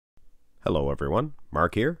Hello everyone,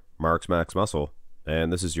 Mark here, Mark's Max Muscle,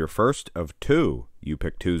 and this is your first of two You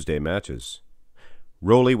Pick Tuesday matches.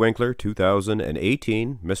 Roelly Winklaar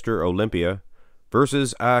 2018 Mr. Olympia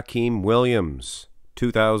versus Akim Williams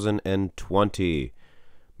 2020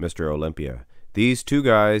 Mr. Olympia. These two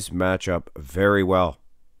guys match up very well.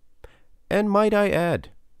 And might I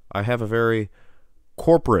add, I have a very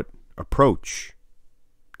corporate approach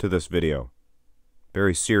to this video.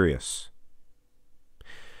 Very serious.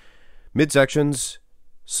 Midsections,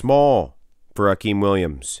 small for Akim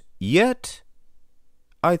Williams. Yet,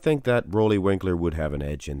 I think that Roelly Winklaar would have an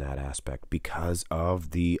edge in that aspect because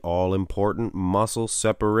of the all-important muscle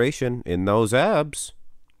separation in those abs.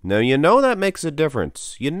 Now, you know that makes a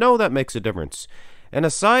difference. You know that makes a difference. And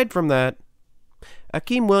aside from that,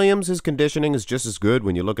 Akim Williams' conditioning is just as good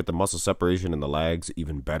when you look at the muscle separation in the legs,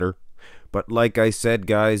 even better. But like I said,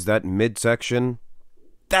 guys, that midsection,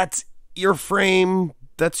 that's your frame.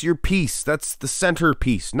 That's your piece. That's the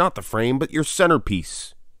centerpiece. Not the frame, but your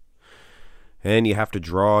centerpiece. And you have to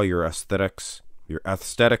draw your aesthetics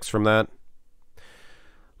from that.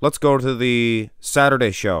 Let's go to the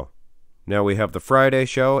Saturday show. Now we have the Friday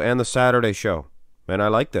show and the Saturday show. And I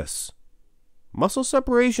like this. Muscle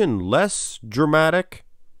separation, less dramatic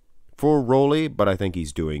for Roelly, but I think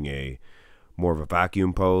he's doing a more of a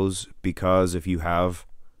vacuum pose, because if you have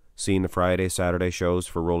seen the Friday, Saturday shows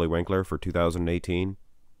for Roelly Winklaar for 2018,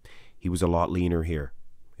 he was a lot leaner here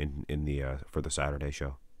for the Saturday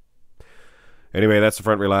show. Anyway, that's the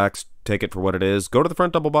front relaxed. Take it for what it is. Go to the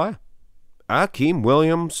front double by. Akim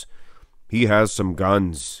Williams, he has some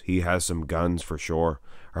guns. He has some guns for sure.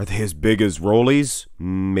 Are they as big as Roelly's?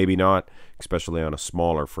 Maybe not, especially on a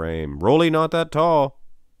smaller frame. Roelly not that tall.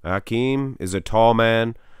 Akim is a tall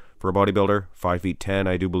man for a bodybuilder, 5'10",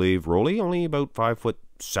 I do believe. Roelly only about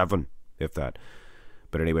 5'7", if that.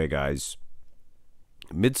 But anyway, guys,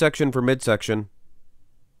 midsection for midsection.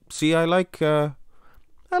 See, I like the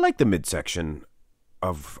midsection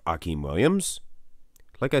of Akim Williams.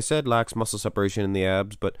 Like I said, lacks muscle separation in the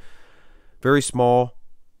abs, but very small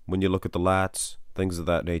when you look at the lats, things of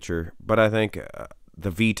that nature. But I think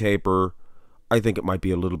the V-taper, I think it might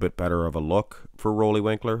be a little bit better of a look for Roelly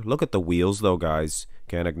Winklaar. Look at the wheels, though, guys.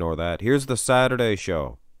 Can't ignore that. Here's the Saturday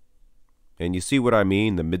show. And you see what I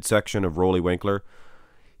mean, the midsection of Roelly Winklaar.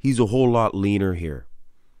 He's a whole lot leaner here.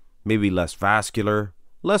 Maybe less vascular,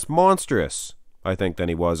 less monstrous, I think, than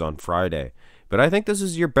he was on Friday. But I think this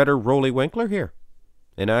is your better Roelly Winklaar here.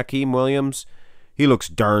 And Akim Williams, he looks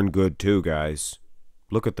darn good too, guys.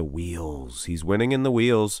 Look at the wheels. He's winning in the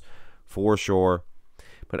wheels, for sure.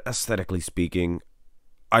 But aesthetically speaking,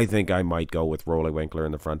 I think I might go with Roelly Winklaar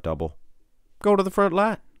in the front double. Go to the front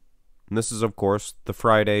lat. And this is, of course, the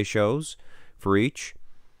Friday shows for each.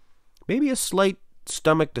 Maybe a slight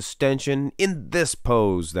stomach distension in this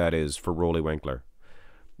pose, that is, for Roelly Winklaar.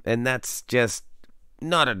 And that's just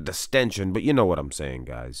not a distension, but you know what I'm saying,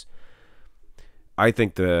 guys. I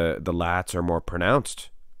think the lats are more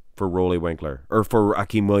pronounced for Roelly Winklaar, or for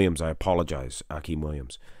Akim Williams. I apologize, Akim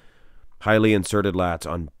Williams. Highly inserted lats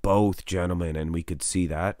on both gentlemen, and we could see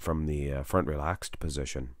that from the front relaxed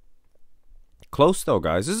position. Close, though,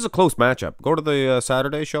 guys. This is a close matchup. Go to the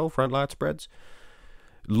Saturday show, front lat spreads.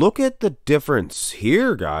 Look at the difference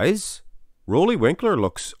here, guys. Roelly Winklaar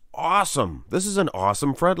looks awesome. This is an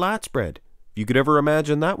awesome front lat spread. If you could ever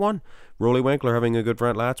imagine that one, Roelly Winklaar having a good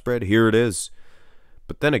front lat spread, here it is.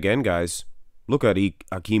 But then again, guys, look at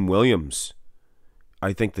Akim Williams.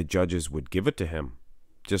 I think the judges would give it to him.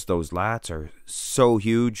 Just those lats are so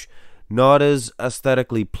huge. Not as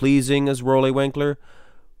aesthetically pleasing as Roelly Winklaar,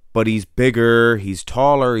 but he's bigger, he's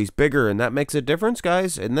taller, he's bigger, and that makes a difference,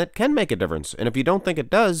 guys, and that can make a difference. And if you don't think it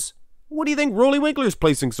does, what do you think Roelly Winklaar's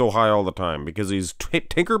placing so high all the time? Because he's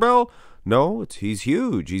Tinkerbell? No, he's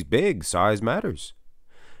huge, he's big, size matters.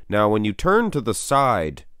 Now, when you turn to the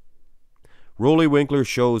side, Roelly Winklaar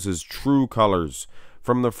shows his true colors.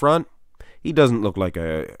 From the front, he doesn't look like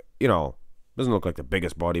doesn't look like the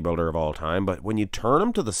biggest bodybuilder of all time, but when you turn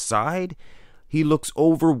him to the side, he looks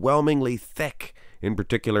overwhelmingly thick, in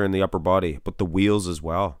particular in the upper body, but the wheels as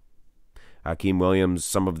well. Akim Williams,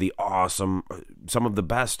 some of the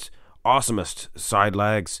best, awesomest side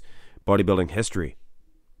legs bodybuilding history.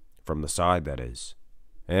 From the side, that is.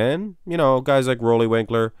 And, guys like Roelly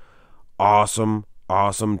Winklaar,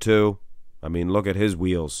 awesome too. I mean, look at his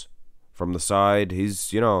wheels. From the side,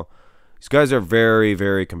 these guys are very,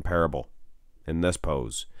 very comparable in this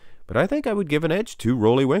pose. But I think I would give an edge to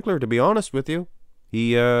Roelly Winklaar, to be honest with you.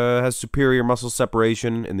 He has superior muscle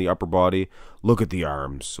separation in the upper body. Look at the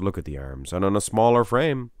arms. Look at the arms. And on a smaller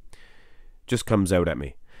frame, just comes out at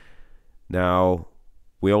me. Now,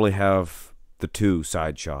 we only have the two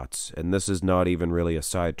side shots. And this is not even really a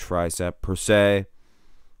side tricep per se.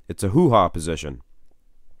 It's a hoo-ha position.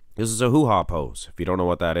 This is a hoo-ha pose. If you don't know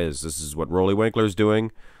what that is, this is what Roelly Winklaar is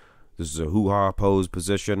doing. This is a hoo-ha pose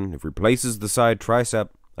position. It replaces the side tricep.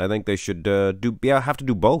 I think they should have to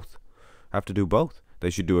do both. Have to do both. They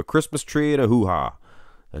should do a Christmas tree and a hoo-ha.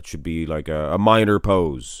 That should be like a minor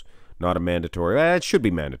pose, not a mandatory. It should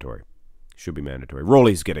be mandatory. Should be mandatory.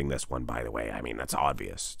 Roelly's getting this one, by the way. I mean, that's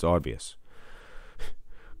obvious. It's obvious.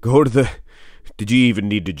 Go to the... Did you even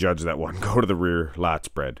need to judge that one? Go to the rear lat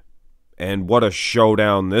spread. And what a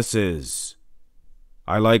showdown this is.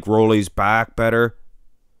 I like Roelly's back better.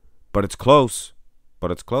 But it's close.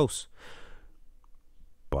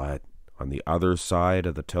 But on the other side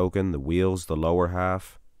of the token, the wheels, the lower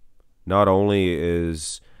half, not only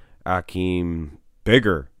is Akim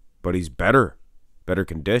bigger, but he's better. Better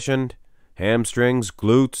conditioned. Hamstrings,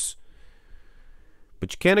 glutes.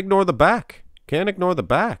 But you can't ignore the back.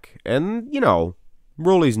 And, you know,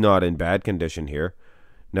 Roelly's not in bad condition here.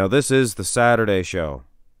 Now, this is the Saturday show.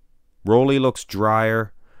 Roelly looks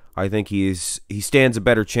drier. I think he stands a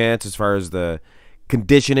better chance as far as the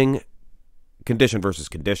condition versus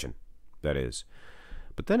condition, that is.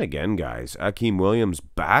 But then again, guys, Akim Williams'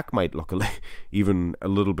 back might look even a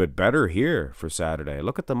little bit better here for Saturday.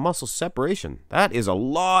 Look at the muscle separation. That is a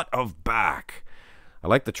lot of back. I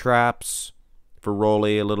like the traps for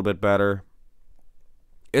Roelly a little bit better.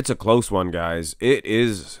 It's a close one, guys. It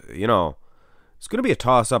is, you know, it's going to be a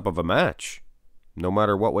toss-up of a match, no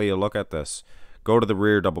matter what way you look at this. Go to the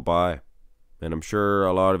rear double by. And I'm sure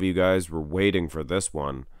a lot of you guys were waiting for this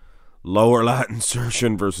one. Lower lat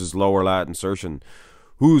insertion versus lower lat insertion.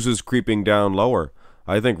 Whose is creeping down lower?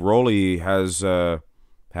 I think Roelly has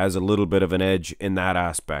a little bit of an edge in that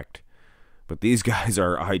aspect. But these guys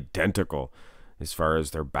are identical as far as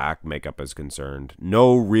their back makeup is concerned.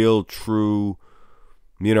 No real true,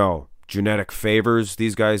 you know, genetic favors.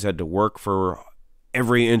 These guys had to work for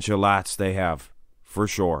every inch of lats they have. For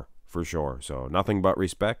sure. So nothing but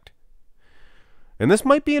respect. And this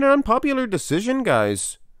might be an unpopular decision,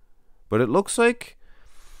 guys. But it looks like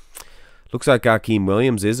Akim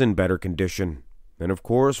Williams is in better condition. And of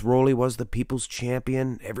course, Roelly was the people's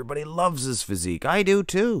champion. Everybody loves his physique. I do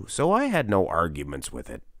too. So I had no arguments with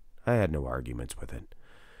it.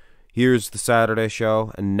 Here's the Saturday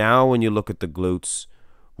show. And now when you look at the glutes,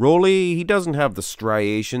 Roelly, he doesn't have the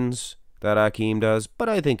striations that Akim does. But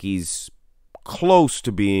I think he's close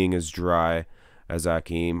to being as dry as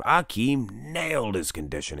Akim. Akim nailed his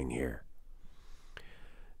conditioning here.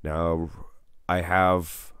 Now, I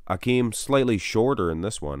have Akim slightly shorter in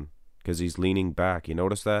this one because he's leaning back. You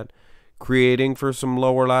notice that? Creating for some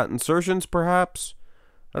lower lat insertions, perhaps?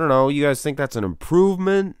 I don't know. You guys think that's an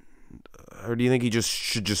improvement? Or do you think he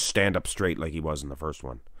should just stand up straight like he was in the first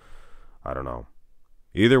one? I don't know.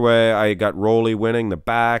 Either way, I got Roelly winning the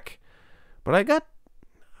back. But I got,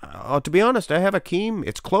 to be honest, I have Akim.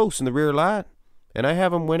 It's close in the rear lat. And I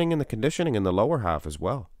have him winning in the conditioning in the lower half as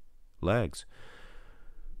well. Legs.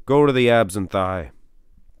 Go to the abs and thigh.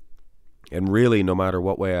 And really, no matter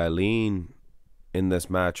what way I lean in this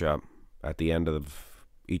matchup, at the end of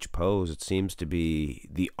each pose, it seems to be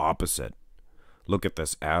the opposite. Look at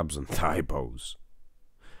this abs and thigh pose.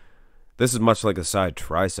 This is much like a side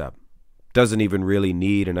tricep. Doesn't even really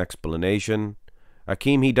need an explanation.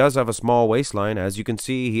 Akim, he does have a small waistline. As you can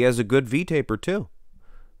see, he has a good V-taper too.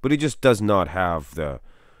 But he just does not have the,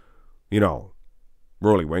 you know,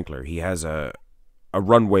 Roelly Winklaar. He has a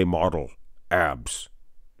runway model abs.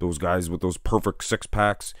 Those guys with those perfect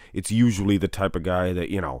six-packs, it's usually the type of guy that,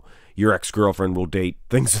 you know, your ex-girlfriend will date,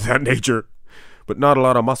 things of that nature. But not a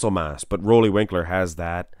lot of muscle mass. But Roelly Winklaar has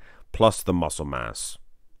that, plus the muscle mass.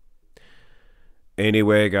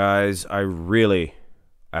 Anyway, guys, I really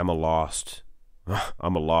am a loss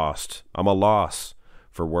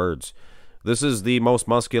for words. This is the most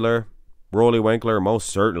muscular. Roelly Winklaar most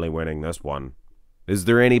certainly winning this one. Is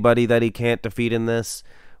there anybody that he can't defeat in this?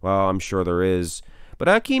 Well, I'm sure there is. But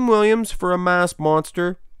Akim Williams, for a mass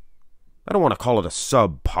monster, I don't want to call it a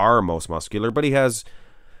subpar most muscular, but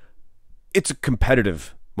it's a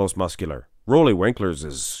competitive most muscular. Roelly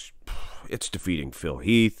Winklaar's it's defeating Phil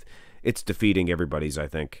Heath. It's defeating everybody's, I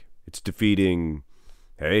think. It's defeating,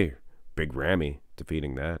 hey, Big Rammy,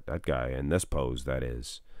 defeating that guy in this pose, that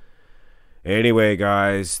is. Anyway,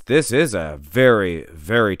 guys, this is a very,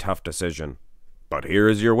 very tough decision. But here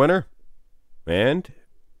is your winner. And,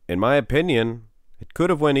 in my opinion, it could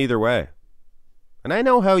have went either way. And I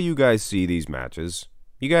know how you guys see these matches.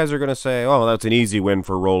 You guys are going to say, oh, that's an easy win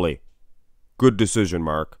for Roelly. Good decision,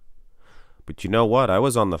 Mark. But you know what? I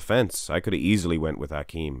was on the fence. I could have easily went with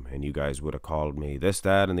Akim, and you guys would have called me this,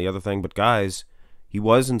 that, and the other thing. But guys, he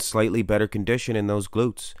was in slightly better condition in those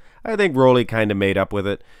glutes. I think Roelly kind of made up with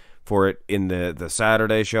it for it in the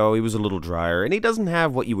Saturday show. He was a little drier, and he doesn't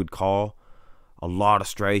have what you would call a lot of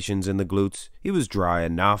striations in the glutes. He was dry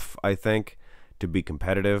enough, I think, to be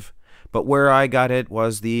competitive. But where I got it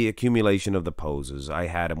was the accumulation of the poses. I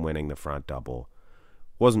had him winning the front double.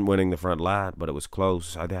 Wasn't winning the front lat, but it was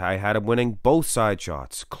close. I had him winning both side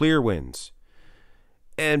shots. Clear wins.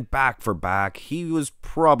 And back for back, he was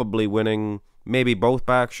probably winning maybe both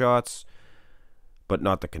back shots, but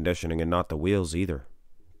not the conditioning and not the wheels either.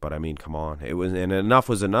 But I mean, come on. And enough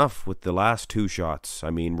was enough with the last two shots. I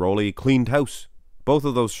mean, Roelly cleaned house. Both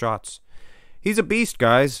of those shots. He's a beast,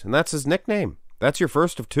 guys, and that's his nickname. That's your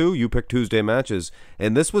first of two You Pick Tuesday matches,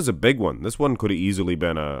 and this was a big one. This one could have easily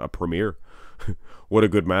been a premiere. What a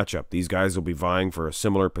good matchup. These guys will be vying for a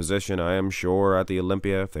similar position, I am sure, at the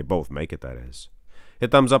Olympia, if they both make it, that is.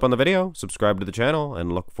 Hit thumbs up on the video, subscribe to the channel,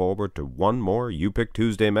 and look forward to one more You Pick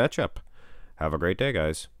Tuesday matchup. Have a great day,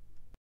 guys.